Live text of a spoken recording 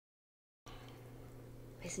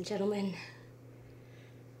Ladies and gentlemen,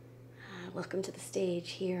 welcome to the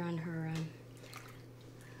stage here on her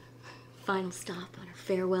final stop on her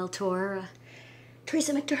farewell tour,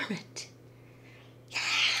 Theresa McDermott. Yeah.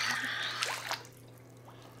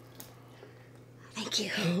 Thank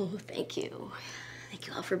you, thank you. Thank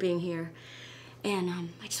you all for being here. And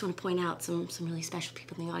I just want to point out some really special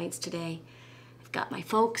people in the audience today. I've got my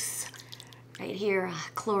folks right here,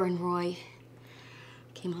 Clore and Roy.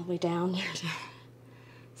 Came all the way down here to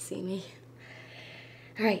see me.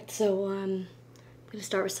 All right, so I'm gonna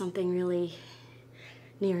start with something really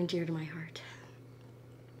near and dear to my heart.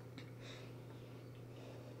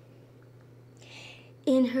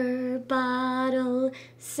 In her bottle,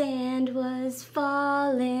 sand was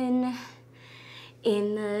falling.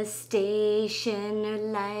 In the station, her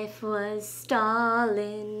life was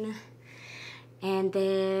stalling. And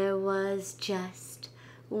there was just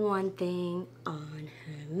one thing on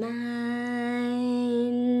her mind.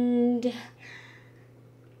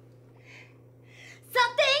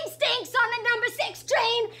 Something stinks on the number 6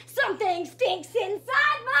 train. Something stinks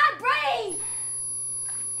inside my brain.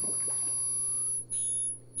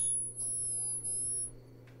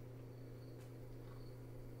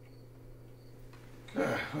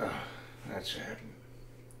 Well, that's it.